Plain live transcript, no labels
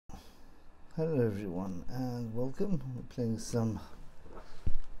Hello everyone and welcome. We're playing some,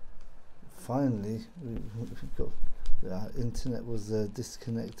 finally, we got, our internet was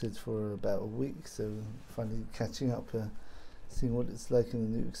disconnected for about a week, so finally catching up, seeing what it's like in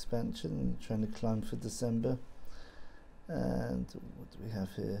the new expansion and trying to climb for December. And what do we have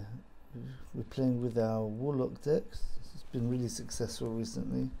here? We're playing with our Warlock decks. It's been really successful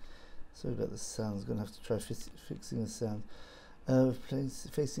recently. Sorry about the sound, I'm going to have to try fixing the sound.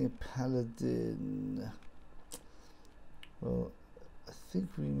 Facing a paladin. Well, I think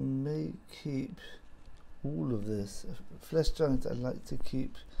we may keep all of this. Flesh Giant I'd like to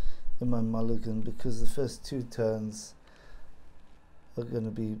keep in my mulligan because the first two turns are going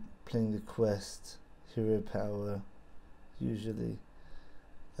to be playing the quest, hero power, usually.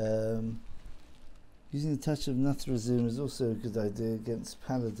 Using a touch of Nathrazim is also a good idea against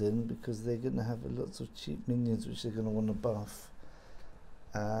Paladin because they're going to have lots of cheap minions which they're going to want to buff,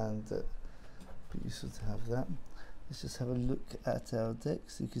 and be useful to have that. Let's just have a look at our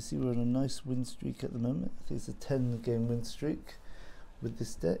decks. You can see we're on a nice win streak at the moment. I think it's a 10-game win streak with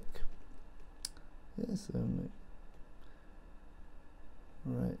this deck. Yes,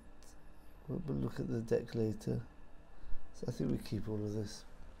 right. We'll look at the deck later. So I think we keep all of this.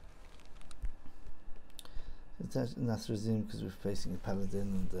 Attach Nathrazim because we're facing a paladin,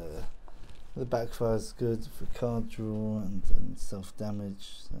 and the backfire is good for card draw and self damage,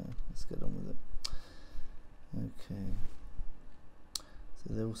 so let's get on with it. Okay, so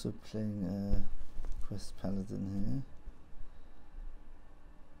they're also playing Quest Paladin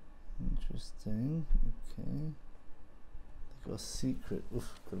here. Interesting. Okay, they've got a secret.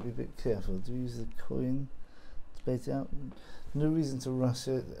 Oof, got to be a bit careful. Do we use the coin to bait it out? No reason to rush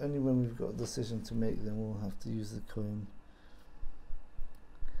it. Only when we've got a decision to make, then we'll have to use the coin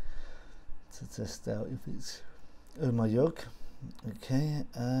to test out if it's my yoke. Okay.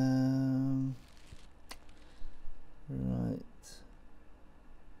 Right.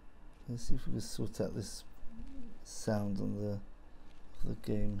 Let's see if we can sort out this sound on the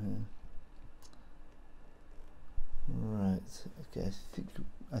game here. Right. Okay.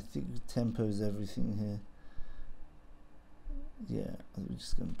 I think tempo's everything here. Yeah, we're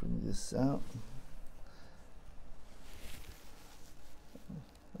just going to bring this out.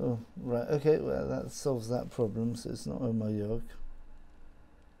 Oh, right, okay, well that solves that problem, so it's not on my yoke.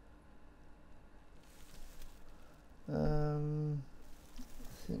 I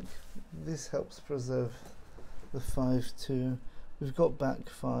think this helps preserve the 5-2. We've got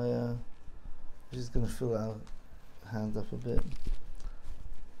backfire, which is going to fill our hand up a bit.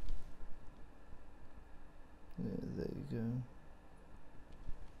 Yeah, there you go.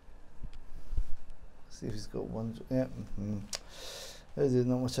 See if he's got one. Yeah. There's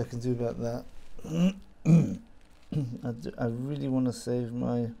not much I can do about that. I really want to save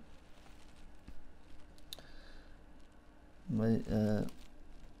my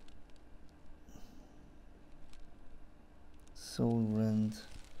soul rend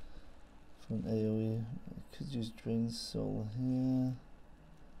from AoE. I could use drain soul here.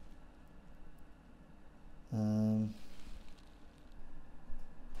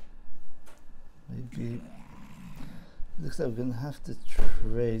 Maybe looks like we're gonna have to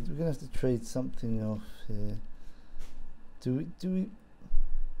trade. We're gonna have to trade something off here. Do we?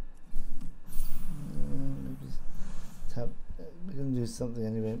 Maybe tap. We're gonna do something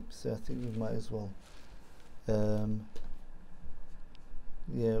anyway, so I think we might as well.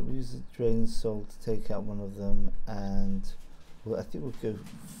 Yeah, we use the drain soul to take out one of them, and well, I think we'll go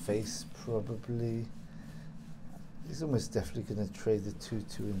face probably. He's almost definitely going to trade the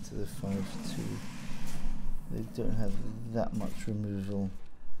 2-2 into the 5-2. They don't have that much removal.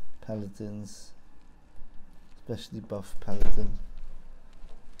 Paladins, especially buff paladin.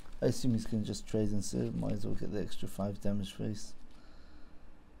 I assume he's going to just trade and so might as well get the extra 5 damage face.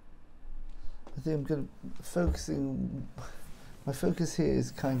 I think I'm going to focusing. My focus here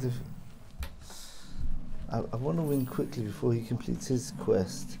is kind of. I want to win quickly before he completes his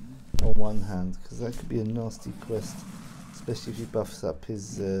quest. On one hand, because that could be a nasty quest, especially if he buffs up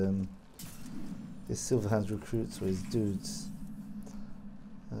his Silverhand recruits or his dudes.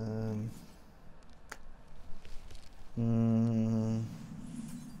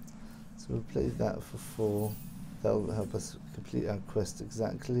 So we'll play that for 4. That'll help us complete our quest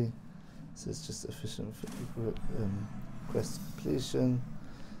exactly. So it's just efficient for quest completion.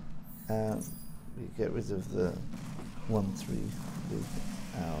 We get rid of the 1-3 with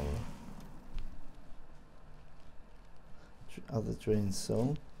our other drain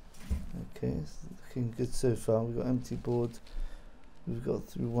soul. Okay, it's looking good so far. We've got empty board. We've got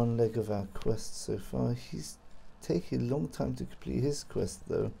through one leg of our quest so far. He's taking a long time to complete his quest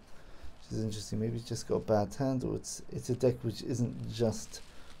though. which is interesting. Maybe he's just got a bad hand, or it's a deck which isn't just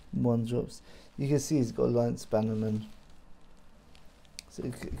 1-drops. You can see he's got Alliance Bannerman, so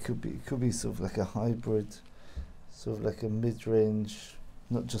it could be sort of like a hybrid, sort of like a mid-range,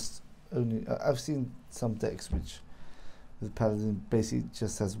 not just only. I've seen some decks which the Paladin basically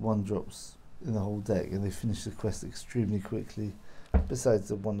just has 1-drops in the whole deck, and they finish the quest extremely quickly. Besides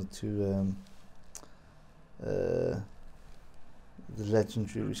the 1 or 2, the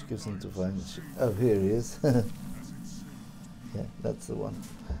legendary, which gives them divine. Oh, here he is. Yeah, that's the one.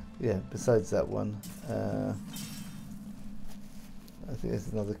 Yeah, besides that one, I think there's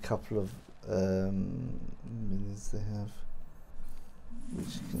another couple of minions they have,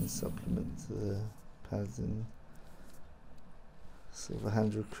 which can supplement the Paladin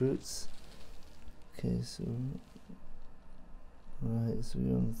Silverhand recruits. Okay, so right, so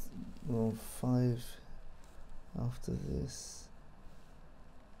we're on 5 after this.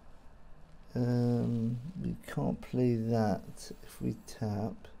 We can't play that if we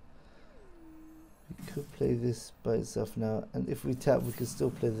tap. We could play this by itself now, and if we tap we could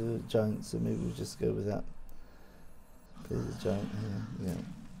still play the giant, so maybe we'll just go with that. Play the giant here, yeah.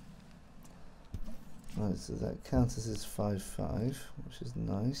 Right, so that counters is 5/5, which is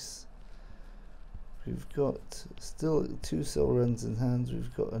nice. We've got still 2 soul runs in hand.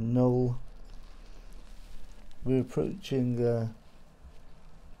 We've got a null. We're approaching.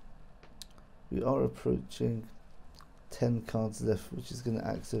 We are approaching 10 cards left, which is going to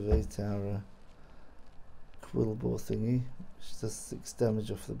activate our Quillbore thingy, which does 6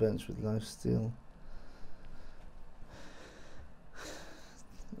 damage off the bench with lifesteal.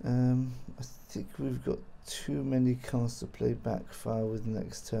 I think we've got too many cards to play Backfire with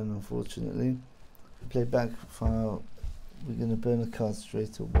next turn, unfortunately. If we play Backfire, we're going to burn a card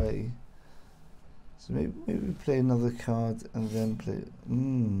straight away. So maybe we play another card and then play.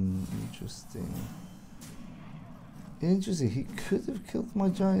 Interesting. Interesting. He could have killed my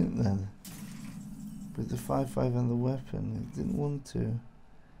giant then with the 5/5 and the weapon. He didn't want to.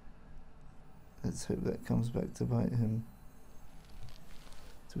 Let's hope that comes back to bite him.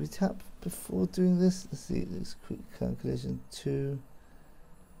 Do we tap before doing this? Let's see. This quick calculation: 2.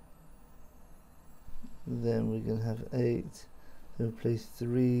 Then we're gonna have 8. We'll play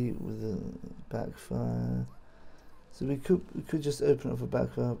 3 with a Backfire. So we could just open up for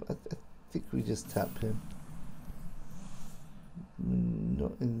Backfire. I think we just tap him.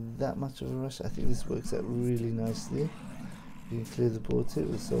 Not in that much of a rush. I think this works out really nicely. We can clear the board too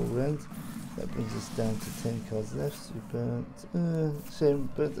with Soul Rend. That brings us down to 10 cards left. So we burnt. Shame,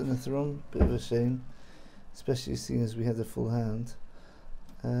 burnt an Atheron. Bit of a shame, especially seeing as we had a full hand.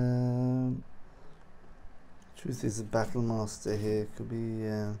 Truth is, a Battle Master here could be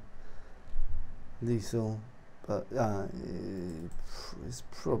lethal, but it's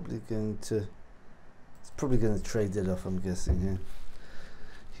probably going to trade it off. I'm guessing here.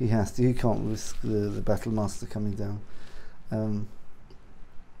 He has to. He can't risk the Battle Master coming down.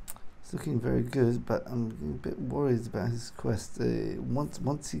 It's looking very good, but I'm a bit worried about his quest.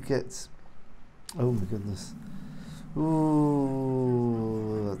 Once he gets, oh my goodness.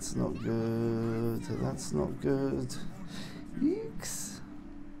 Ooh, that's not good. That's not good. Yeeks.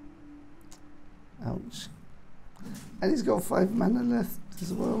 Ouch. And he's got 5 mana left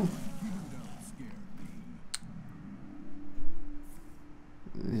as well.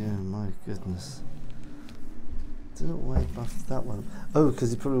 Yeah, my goodness. Don't know why I buffed that one. Oh,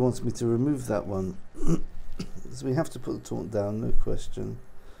 because he probably wants me to remove that one. So we have to put the taunt down, no question.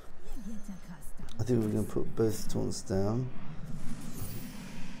 I think we're going to put both taunts down.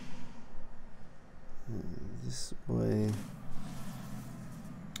 This way.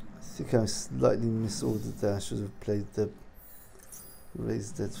 I think I slightly misordered that. I should have played the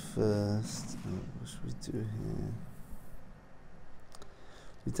Raised Dead first. What should we do here?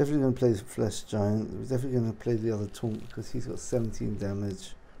 We're definitely going to play the Flesh Giant. We're definitely going to play the other taunt because he's got 17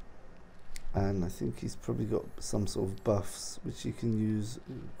 damage. And I think he's probably got some sort of buffs which he can use.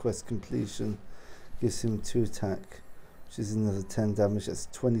 Quest completion gives him 2 attack, which is another 10 damage. That's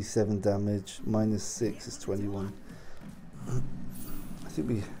 27 damage. Minus 6 is 21. I think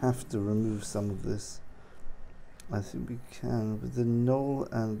we have to remove some of this. I think we can with the Knoll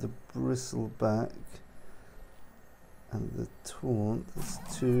and the Bristleback and the taunt. That's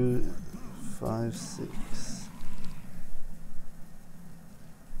 2, 5, 6.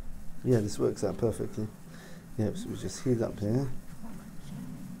 Yeah, this works out perfectly. Yep, so we just heal up here.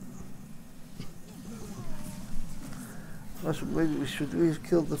 Should we have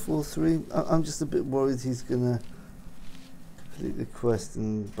killed the 4/3? I'm just a bit worried he's gonna complete the quest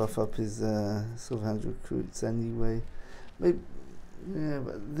and buff up his Silverhand recruits anyway. Yeah,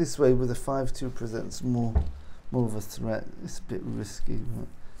 but this way with a 5-2 presents more of a threat. It's a bit risky.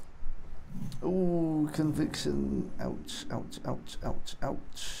 Oh, conviction. Ouch, ouch, ouch, ouch,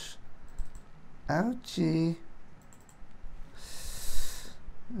 ouch. Ouchie.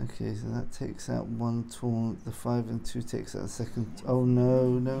 Okay, so that takes out one taunt. The 5 and 2 takes out the second. Oh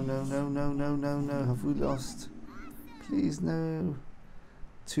no, no, no, no, no, no, no, no. Have we lost? Please, no.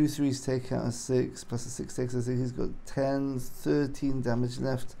 2 3s take out a 6, plus a 6 takes out a 6. He's got 10, 13 damage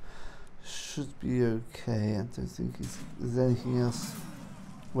left. Should be okay. I don't think there's anything else.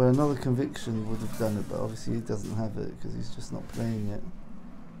 Well, another conviction would have done it, but obviously he doesn't have it because he's just not playing it.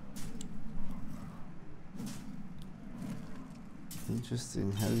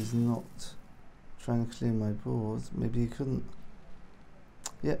 Interesting how he's not trying to clear my board. Maybe he couldn't.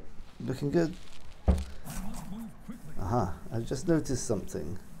 Yep, looking good. Aha, I've just noticed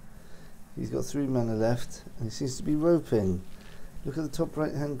something. He's got 3 mana left and he seems to be roping. Look at the top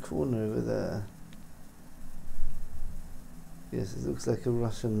right hand corner over there. Yes, it looks like a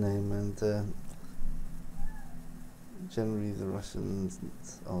Russian name, and generally the Russians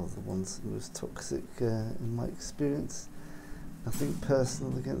are the ones most toxic in my experience. Nothing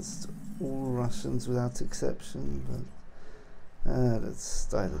personal against all Russians without exception, but let's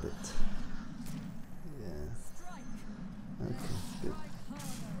style a bit. Yeah. Okay, good.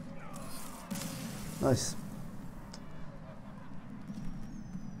 Nice.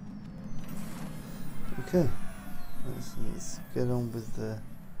 Okay, let's get on with the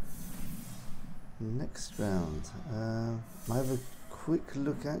next round. I have a quick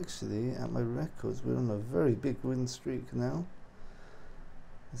look actually at my records. We're on a very big win streak now.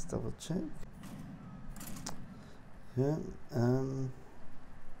 Let's double check. Yeah,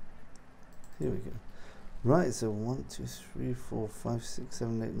 here we go. Right, so 1, 2, 3, 4, 5, 6,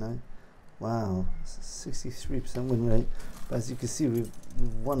 7, 8, 9. Wow, 63% win rate. But as you can see, we've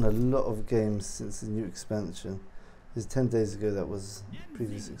won a lot of games since the new expansion. This is 10 days ago, that was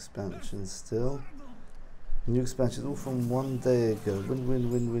previous expansion still. New expansion all from 1 day ago. Win,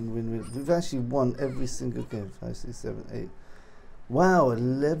 win, win, win, win, win. We've actually won every single game. 5, 6, 7, 8. Wow,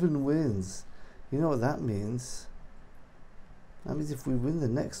 11 wins. You know what that means? That means if we win the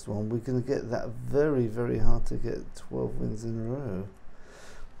next one, we're going to get that very, very hard to get 12 wins in a row.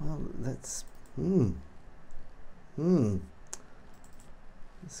 Well, let's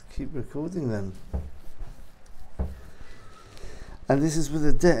let's keep recording then. And this is with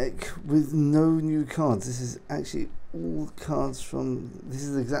a deck with no new cards. This is actually all cards from, this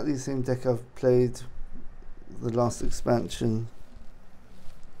is exactly the same deck I've played the last expansion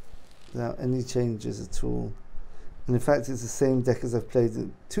without any changes at all. And in fact, it's the same deck as I've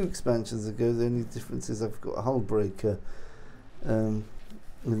played 2 expansions ago. The only difference is I've got a Hull Breaker in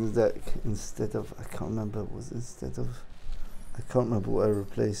the deck instead of, I can't remember what was instead of, I can't remember what I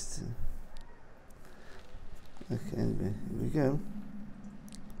replaced. Okay, anyway, here we go.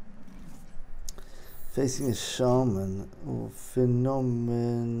 Facing a Shaman or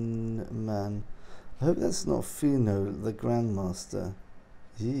Phenomenon Man. I hope that's not Pheno, the Grandmaster.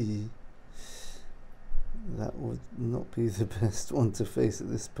 Yee. That would not be the best one to face at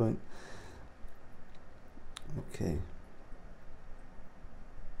this point. Okay.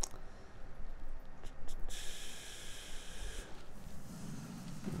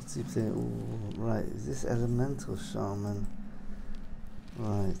 What's he playing? Ooh, right, is this Elemental Shaman?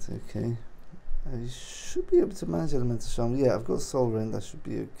 Right, okay. I should be able to manage Elemental Shaman. Yeah, I've got Soul Rend, that should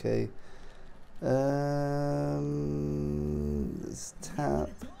be okay. Let's tap.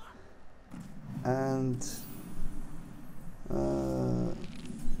 And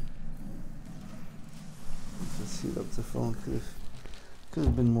let's heal up to phone. Could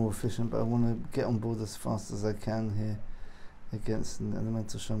have been more efficient, but I want to get on board as fast as I can here against an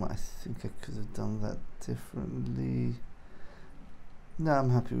Elemental Shaman. I think I could have done that differently. No, I'm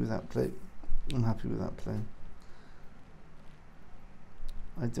happy with that play. I'm happy with that play.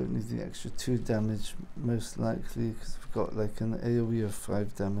 I don't need the extra 2 damage, most likely, because I've got like an AoE of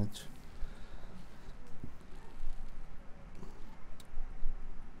 5 damage.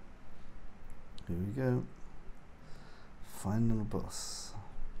 Here we go. Final boss.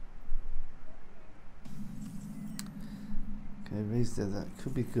 Okay, raise there, that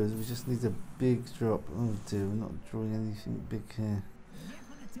could be good. We just need a big drop. Oh dear, we're not drawing anything big here.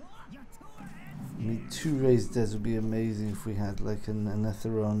 I mean, 2 raised deads would be amazing if we had like an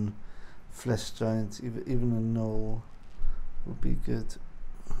Etheron, Flesh Giant, even a Knoll would be good.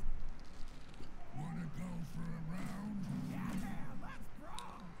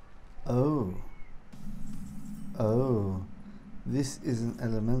 Oh. Oh. This is an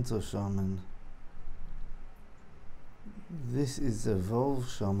Elemental Shaman. This is Evolve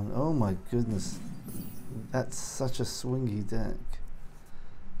Shaman. Oh my goodness. That's such a swingy deck.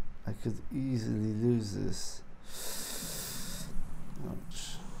 I could easily lose this.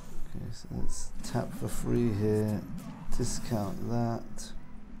 Ouch. Okay, so let's tap for free here. Discount that.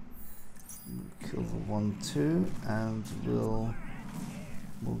 Kill the 1/2 and we'll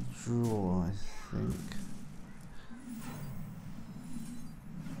draw, I think.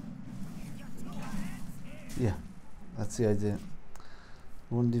 Yeah, that's the idea.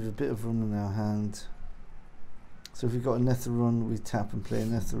 We want to leave a bit of room in our hand. So if we've got a Netheron, we tap and play a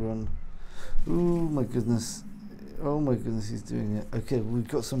Netheron. Oh my goodness. Oh my goodness, he's doing it. Okay, we've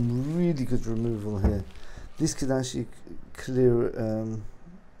got some really good removal here. This could actually clear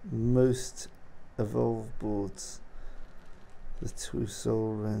most evolve boards. The 2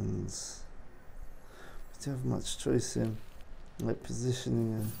 Soul Rends. We don't have much choice in. Like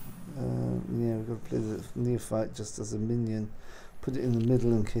positioning. Yeah, we've got to play the Neophyte just as a minion. Put it in the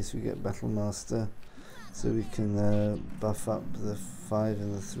middle in case we get Battle Master. So we can buff up the 5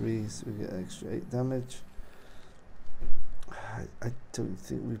 and the 3 so we get extra 8 damage. I don't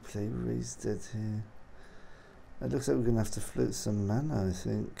think we play Raised Dead here. It looks like we're going to have to float some mana, I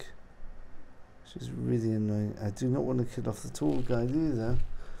think. Which is really annoying. I do not want to kill off the tall guy either.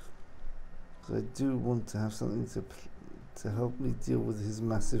 So I do want to have something to help me deal with his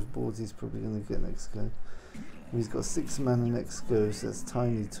massive board he's probably going to get next go. He's got 6 mana next go, so that's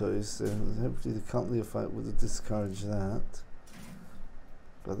Tiny Toys, so hopefully the Company fight would have discouraged that.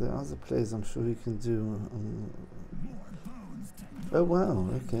 But there are other plays I'm sure he can do. Oh wow,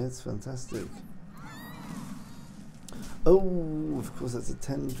 okay, that's fantastic. Oh, of course that's a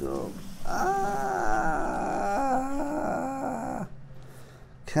 10 drop. Ah!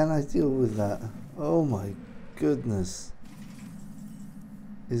 Can I deal with that? Oh my goodness.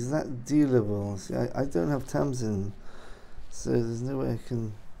 Is that dealable? See, I don't have Tamsin, so there's no way I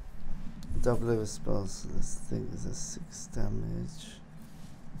can double over spells. So let's think, is that 6 damage?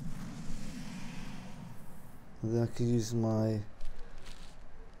 And then I could use my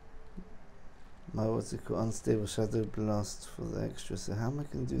what's it called, Unstable Shadow Blast for the extra. So how am I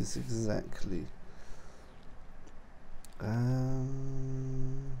going to do this exactly? How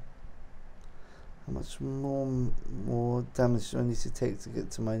much more damage do I need to take to get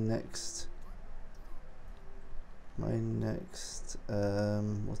to my next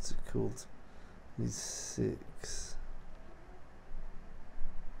what's it called? Need 6.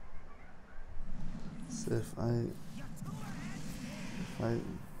 So if I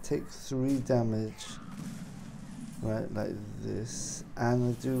take 3 damage, right, like this, and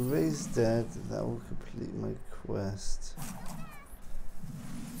I do Raise Dead, that will complete my quest.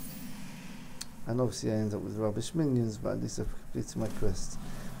 And obviously I end up with rubbish minions, but at least I've completed my quest.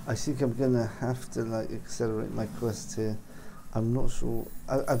 I think I'm gonna have to like accelerate my quest here. I'm not sure.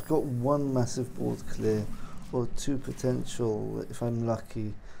 I've got 1 massive board clear, or 2 potential if I'm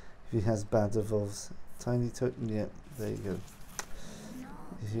lucky, if he has bad evolves. Tiny token, yeah, there you go.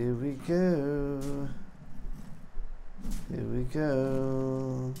 Here we go. Here we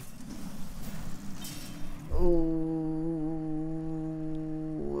go. Oh,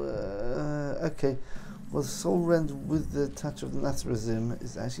 okay. Well, Soul Rend with the touch of Nathrazim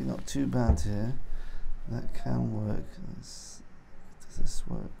is actually not too bad here. That can work. Does this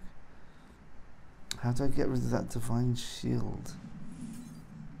work? How do I get rid of that Divine Shield?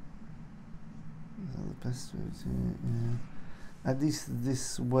 Is that the best way to do it? Yeah. At least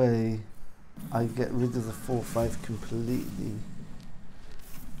this way I get rid of the 4/5 completely.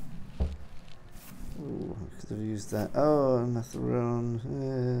 Oh, I could have used that. Oh,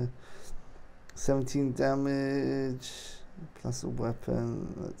 Natheron. 17 damage plus a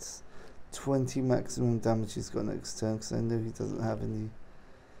weapon. That's 20 maximum damage he's got next turn, because I know he doesn't have any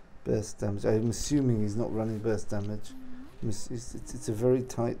burst damage. I'm assuming he's not running burst damage. It's a very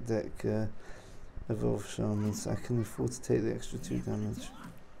tight deck. Evolve Shaman, so I can afford to take the extra 2 damage.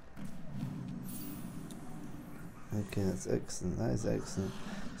 Okay, that's excellent. That is excellent.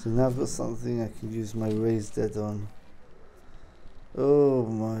 So now I've got something I can use my Raised Dead on. Oh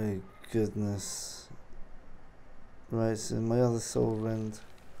my goodness. Right, so my other Soul Rend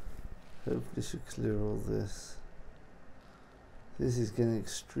hopefully should clear all this. This is getting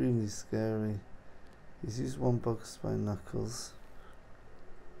extremely scary. He's used 1 Bug Spine Knuckles.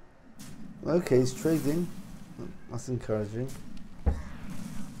 Okay, he's trading. That's encouraging.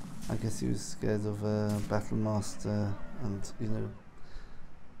 I guess he was scared of Battle Master and, you know,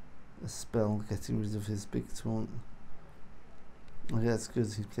 a spell getting rid of his big taunt. Okay, that's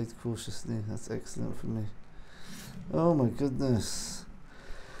good. He played cautiously. That's excellent for me. Oh my goodness.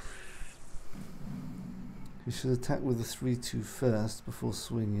 He should attack with the 3-2 first before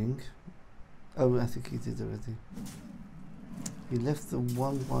swinging. Oh, I think he did already. He left the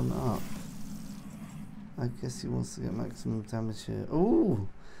 1-1 up. I guess he wants to get maximum damage here. Oh,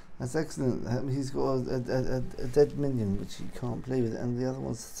 that's excellent. He's got a dead minion which he can't play with, and the other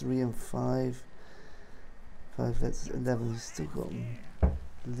one's 3 and 5. 5, that's 11. He's still got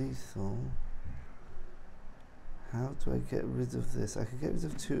lethal. How do I get rid of this? I could get rid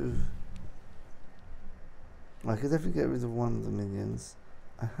of 2. I could definitely get rid of one of the minions.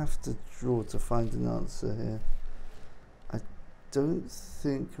 I have to draw to find an answer here. I don't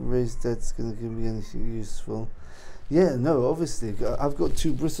think Raised Dead's going to give me anything useful. Yeah, no, obviously. I've got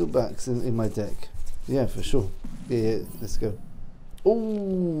 2 bristlebacks in my deck. Yeah, for sure. Yeah, let's go.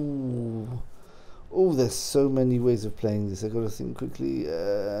 Oh, oh, there's so many ways of playing this. I've got to think quickly.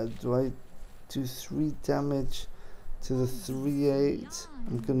 Do I do 3 damage to the 3-8?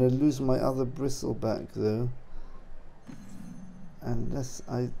 I'm going to lose my other bristleback, though. Unless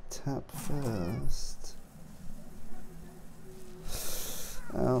I tap first.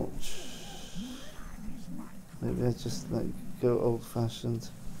 Ouch. Maybe I just like go old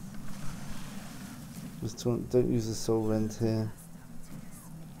fashioned. Just don't use the soul rend here.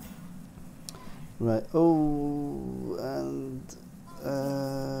 Right. Oh, and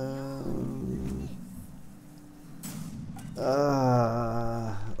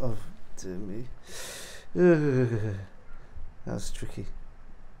oh dear me. That was tricky.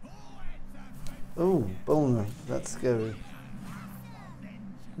 Oh, boner. That's scary.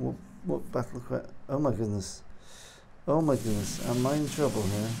 What battle cry? Oh my goodness. Oh my goodness. Am I in trouble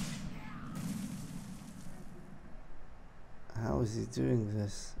here? How is he doing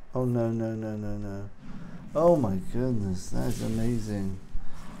this? Oh no, no, no, no, no. Oh my goodness. That is amazing.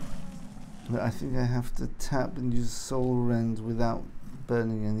 I think I have to tap and use Soul Rend without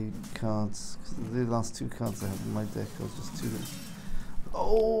burning any cards. The last 2 cards I have in my deck are just 2.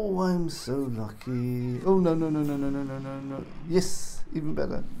 Oh, I'm so lucky. Oh no, no, no, no, no, no, no, no, no. Yes, even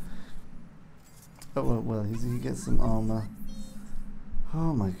better. Oh well, he gets some armor.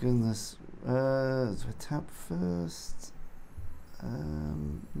 Oh my goodness. Do I tap first? I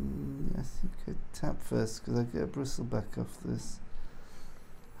think I tap first because I get a bristleback off this.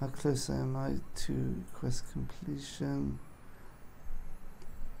 How close am I to quest completion?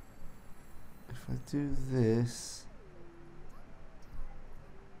 If I do this,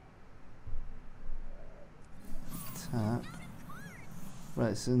 tap.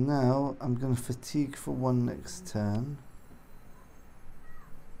 Right, so now I'm going to fatigue for 1 next turn.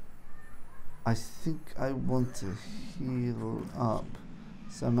 I think I want to heal up,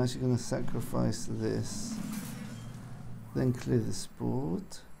 so I'm actually going to sacrifice this, then clear this board,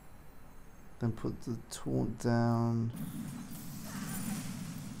 then put the taunt down.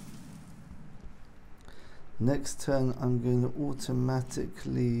 Next turn I'm going to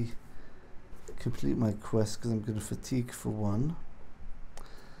automatically complete my quest because I'm going to fatigue for 1,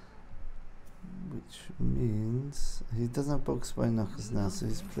 which means he doesn't have box by knuckles now, so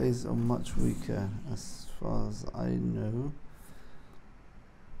his plays are much weaker as far as I know.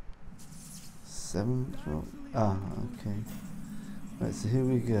 7 drop. Ah, okay. Right, so here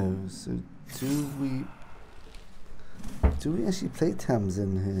we go. So do we actually play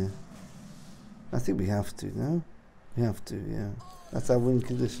Tamsin here? I think we have to, no? We have to, yeah. That's our win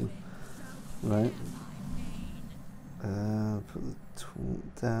condition. Right. Put the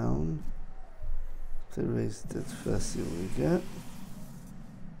taunt down. To raise that first, see what we get.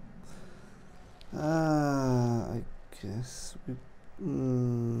 I guess we.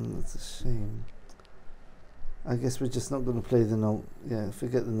 That's a shame. I guess we're just not going to play the null. Yeah,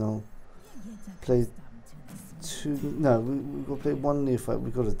 forget the null. Play 2. No, we've got to play 1 neophyte.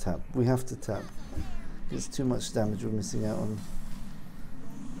 We've got to tap. We have to tap. It's too much damage we're missing out on.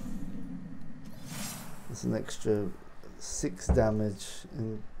 It's an extra 6 damage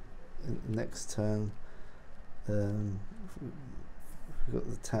in next turn. We've got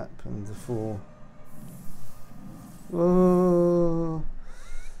the tap and the 4. Whoa!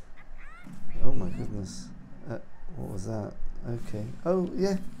 Oh my goodness. What was that? Okay. Oh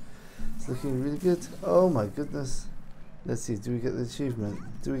yeah. It's looking really good. Oh my goodness. Let's see. Do we get the achievement?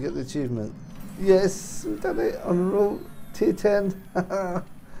 Do we get the achievement? Yes! We've done it on a roll. Tier 10.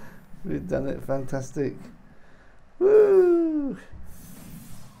 We've done it. Fantastic. Woo!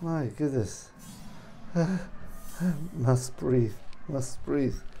 My goodness. Must breathe. Must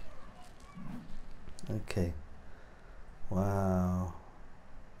breathe. Okay. Wow.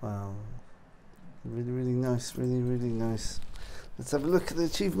 Wow. Really, really nice. Really, really nice. Let's have a look at the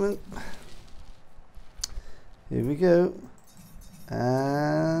achievement. Here we go.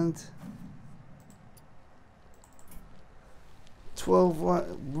 And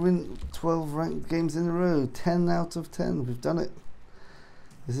 12 ranked games in a row. 10 out of 10. We've done it.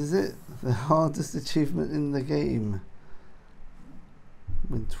 This is it. The hardest achievement in the game.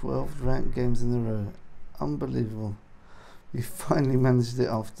 Win 12 ranked games in a row. Unbelievable. We finally managed it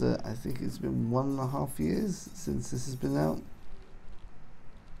after, I think it's been 1.5 years since this has been out.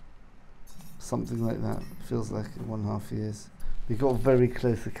 Something like that. Feels like 1.5 years. We got very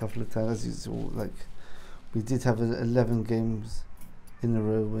close a couple of times, as you saw. Like, we did have 11 games in a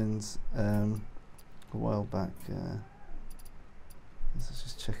row wins a while back. Let's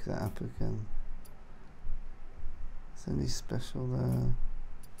just check that up again. Is there any special there?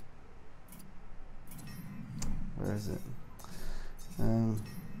 Where is it?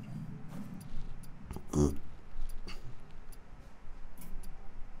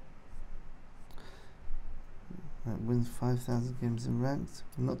 Wins 5,000 games in ranked.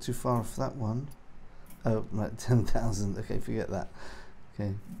 We're not too far off that one. Oh, right, 10,000. Okay, forget that.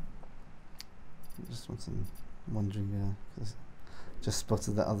 Okay. Just wondering, because just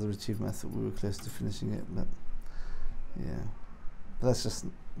spotted that other achievement. I thought we were close to finishing it, but yeah. But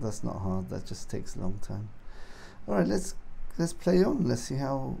that's not hard. That just takes a long time. All right, let's play on. Let's see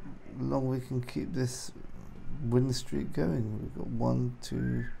how long we can keep this win streak going. We've got 1,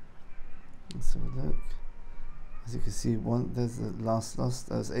 2. Let's have a look. As you can see, there's the last loss.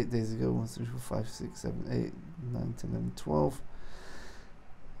 That was 8 days ago. 1, 2, 3, 4, 5, 6, 7, 8, 9, 10, 11, 12.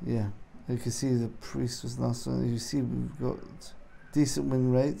 Yeah, you can see the priest was last one. You see we've got decent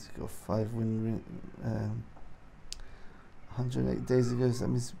win rate. We've got 5 win rate. 108 days ago. So that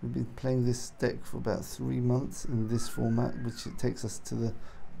means we've been playing this deck for about 3 months in this format, which it takes us to the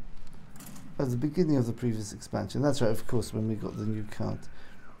beginning of the previous expansion. That's right, of course, when we got the new card.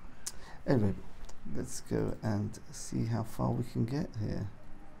 Anyway, let's go and see how far we can get here.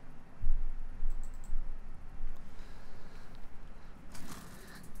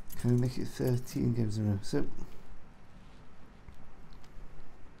 Can we make it 13 games in a row? So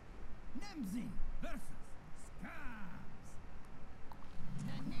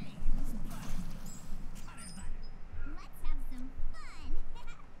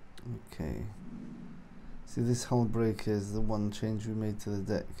okay. See, this whole breaker is the one change we made to the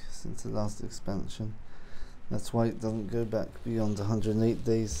deck since the last expansion. That's why it doesn't go back beyond 108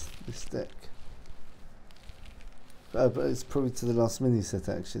 days, this deck. But it's probably to the last mini set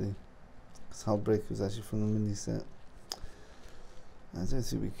actually. This whole breaker was actually from the mini set. I don't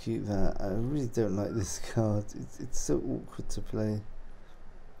think we keep that. I really don't like this card. It's so awkward to play.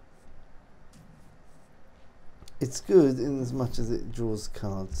 It's good in as much as it draws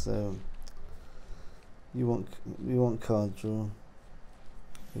cards, so we want card draw.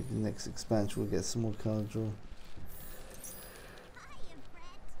 Maybe the next expansion we'll get some more card draw.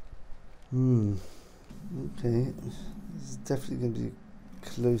 Okay, this is definitely going to be a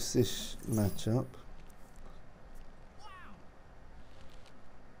close-ish matchup.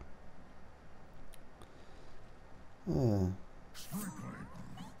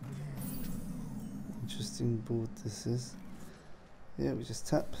 Interesting board this is. Yeah, we just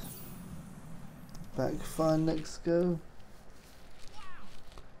tap. Backfire next go.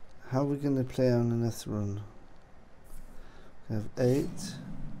 How are we going to play on an Etheron? We have 8.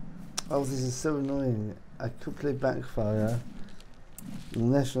 Oh, this is so annoying. I could play backfire.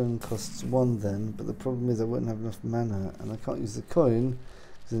 An Etheron costs 1 then, but the problem is I won't have enough mana, and I can't use the coin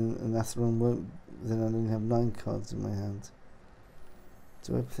because an Etheron won't. Then I only have 9 cards in my hand.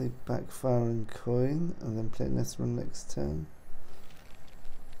 Do I play backfire and coin and then play an Etheron next turn?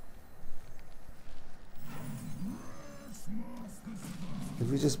 If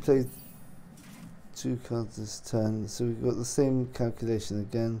we just play 2 cards this turn, so we've got the same calculation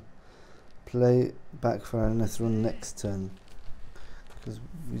again. Play backfire and Etheron next turn, because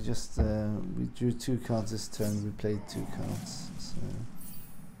we just we drew 2 cards this turn. We played 2 cards. So.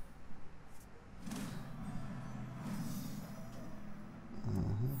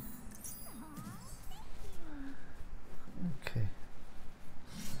 Okay.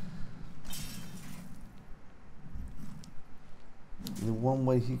 The one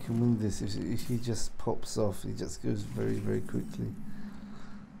way he can win this is if he just pops off. He just goes very, very quickly.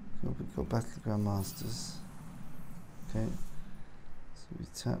 We've got Battleground Masters. Okay. So we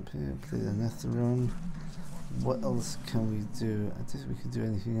tap here, play the Etheron. What else can we do? I don't think we can do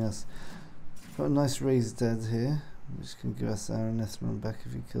anything else. Got a nice Raised Dead here, which can give us our Etheron back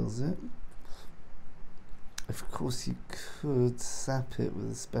if he kills it. Of course, you could sap it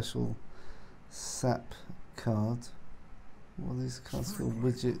with a special sap card. What are these cards called?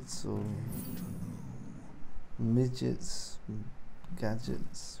 Widgets or midgets,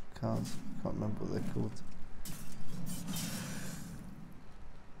 gadgets cards? Can't remember what they're called.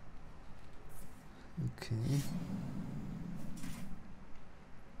 Okay.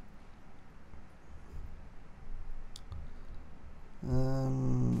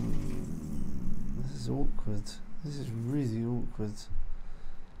 This is awkward. This is really awkward.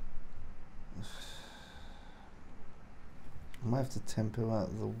 I might have to tempo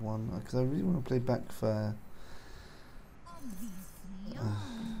out the one because I really want to play backfire.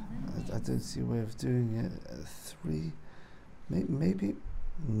 I don't see a way of doing it. 3, maybe.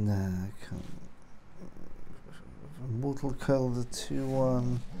 Nah, I can't. Mortal Curl the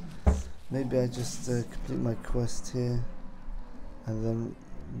 2-1. Maybe I just complete my quest here and then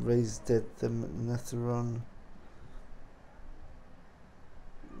raise dead the Netheron.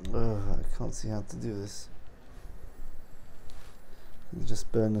 I can't see how to do this.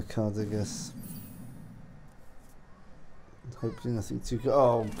 Just burn a card, I guess. Hopefully nothing too good.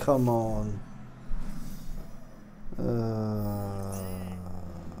 Oh, come on.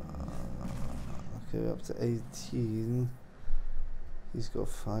 Okay, we're up to 18. He's got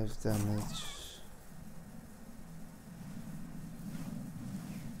 5 damage.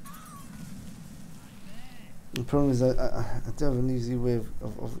 The problem is I don't have an easy way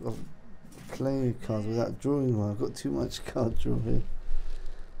of playing cards without drawing one. I've got too much card draw here.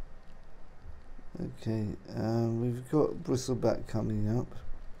 Okay, we've got Bristleback coming up.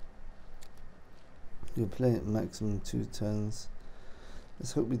 You'll play it maximum 2 turns.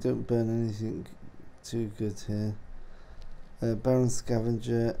 Let's hope we don't burn anything too good here. Baron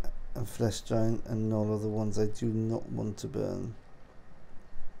Scavenger and Flesh Giant and Null are the ones I do not want to burn.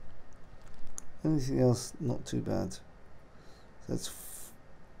 Anything else, not too bad. So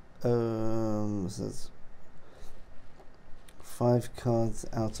that's 5 cards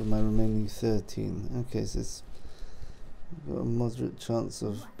out of my remaining 13. Okay, so it's got a moderate chance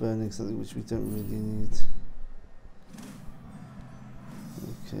of burning something which we don't really need.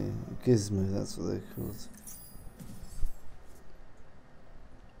 Okay, Gizmo, that's what they're called.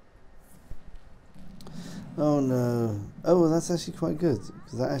 Oh no. Oh, well, that's actually quite good,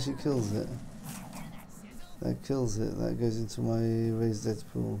 because that actually kills it. That kills it. That goes into my raised dead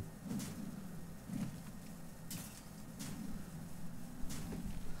pool.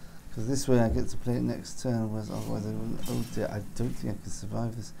 Because this way I get to play it next turn, whereas otherwise I wouldn't. Oh dear, I don't think I can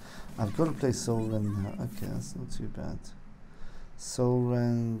survive this. I've got to play Soul Rend now. Okay, that's not too bad. Soul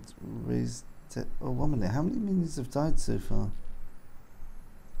Rend, raised dead. Oh, 1 minute. How many minions have died so far?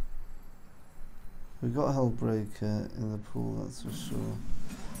 We've got Hellbreaker in the pool, that's for sure.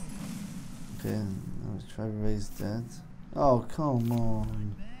 Okay, let's try Raised Dead. Oh, come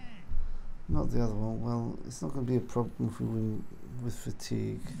on. Not the other one. Well, it's not going to be a problem if we win with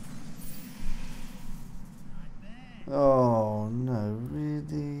fatigue. Oh, no,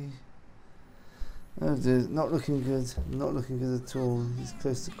 really? Oh dear, not looking good. Not looking good at all. He's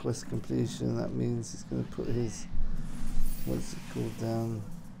close to quest completion. That means he's going to put his, what's it called, down.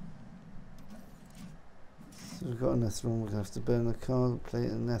 So we've got a Netheron. We're going to have to burn a card, play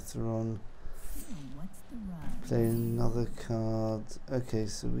a Netheron. Play another card. Okay,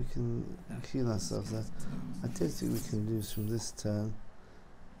 so we can heal ourselves. That I don't think we can lose from this turn.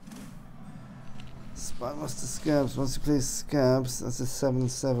 Spymaster Scabs. Once you play Scabs, that's a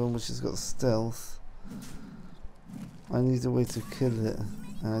 7/7, which has got stealth. I need a way to kill it,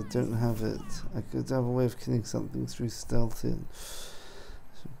 and I don't have it. I could have a way of killing something through stealth. Should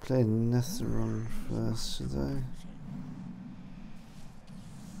play Netheron first, should I?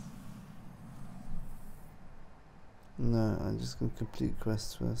 No, I'm just going to complete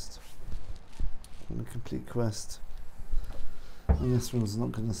quest first. I'm going to complete quest. And this one's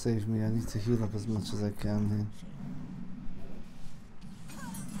not going to save me. I need to heal up as much as I can here.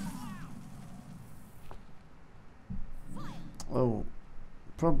 Oh,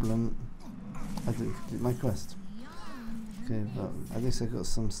 problem. I didn't complete my quest. Okay, but at least I got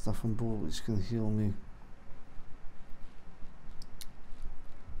some stuff on board which can heal me.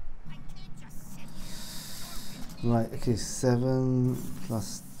 Right, okay, 7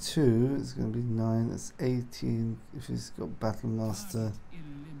 plus 2 is going to be 9, that's 18 if he's got Battle Master,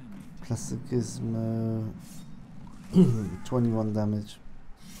 plus a Gizmo, 21 damage.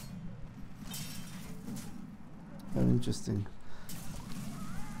 Very interesting.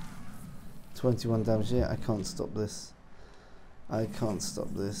 21 damage, yeah, I can't stop this. I can't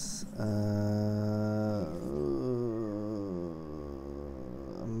stop this. I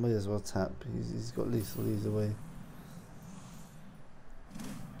may as well tap, he's got lethal either way.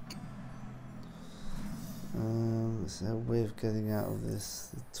 There's no way of getting out of this.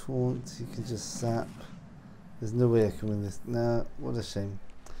 The taunt, he can just sap. There's no way I can win this. Nah, what a shame.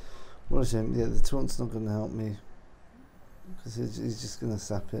 What a shame. Yeah, the taunt's not going to help me. Because he's just going to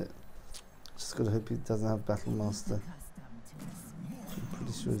sap it. Just gotta hope he doesn't have Battle Master. I'm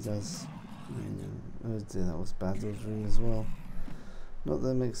pretty sure he does. Oh dear, that was bad ordering as well. Not that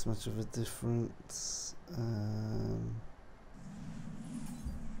it makes much of a difference.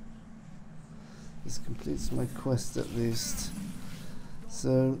 This completes my quest at least.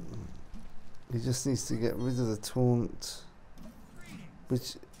 So he just needs to get rid of the taunt,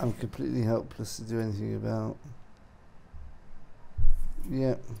 which I'm completely helpless to do anything about.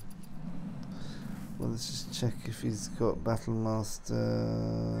 Yeah. Well, let's just check if he's got Battle Master,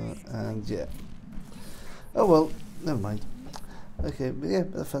 and yeah. Oh well, never mind. Okay, but yeah,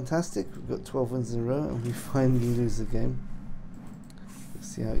 fantastic. We've got 12 wins in a row, and we finally lose the game. Let's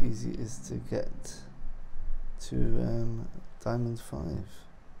see how easy it is to get to Diamond 5.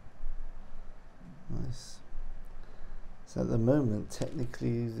 Nice. So at the moment,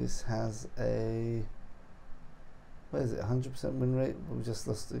 technically, this has a, what is it, 100% win rate, but we just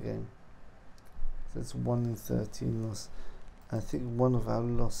lost the game. So it's 1 in 13 loss. I think one of our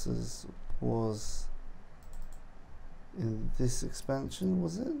losses was in this expansion,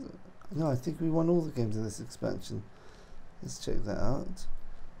 was it? No, I think we won all the games in this expansion. Let's check that out.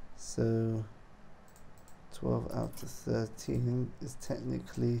 So 12 out of 13 is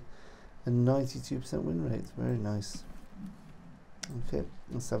technically a 92% win rate. Very nice. Okay,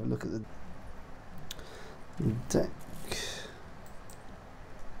 let's have a look at the deck.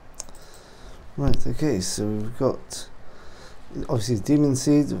 Right, okay, so we've got obviously Demon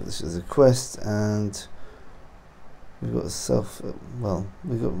Seed, which is a quest, and we've got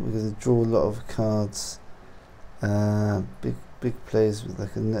we're going to draw a lot of cards, big plays with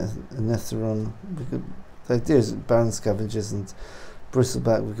like a Netheron. The idea is Baron Scavengers and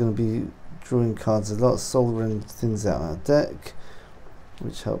Bristleback. We're going to be drawing cards a lot. Solren thins out our deck,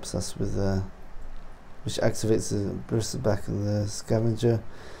 which helps us with which activates the Bristleback and the Scavenger.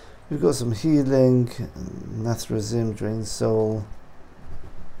 We've got some healing, Nathrezim, Drain Soul.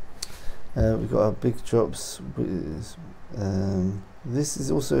 We've got our big drops. This is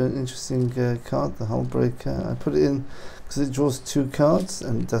also an interesting card, the Hullbreaker. I put it in because it draws 2 cards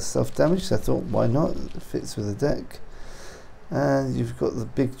and does self-damage, so I thought, why not? It fits with the deck. And you've got the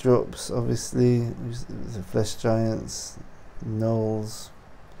big drops, obviously, the Flesh Giants, Gnolls,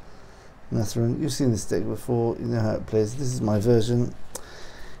 Netheron. You've seen this deck before, you know how it plays. This is my version.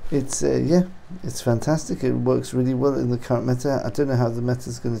 It's yeah, it's fantastic. It works really well in the current meta. I don't know how the meta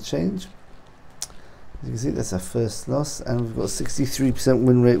is going to change. As you can see, that's our first loss, and we've got 63%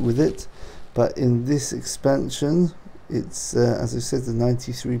 win rate with it. But in this expansion, it's as I said, the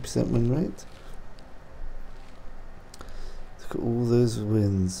 93% win rate. Look at all those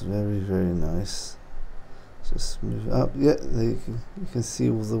wins. Very, very nice. Just move up. Yeah, there you can see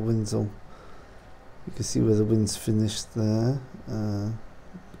all the wins on. You can see where the wins finished there.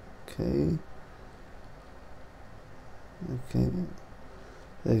 Okay.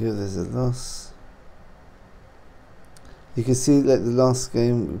 There you go, there's a loss. You can see like the last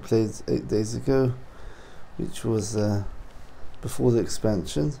game we played 8 days ago, which was before the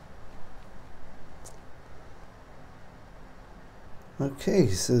expansion. Okay,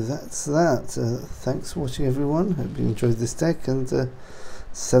 so that's that. Thanks for watching, everyone. Hope you enjoyed this deck, and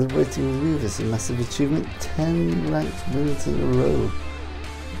celebrating with me. This is a massive achievement. 10 ranked wins in a row.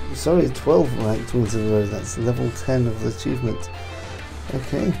 Sorry, 12 ranked wins in a row. That's level 10 of the achievement.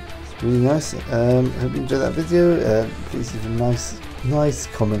 Okay, it's really nice. Hope you enjoyed that video. Please leave a nice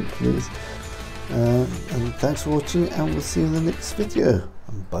comment, please. And thanks for watching, and we'll see you in the next video.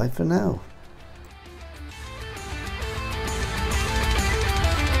 And bye for now.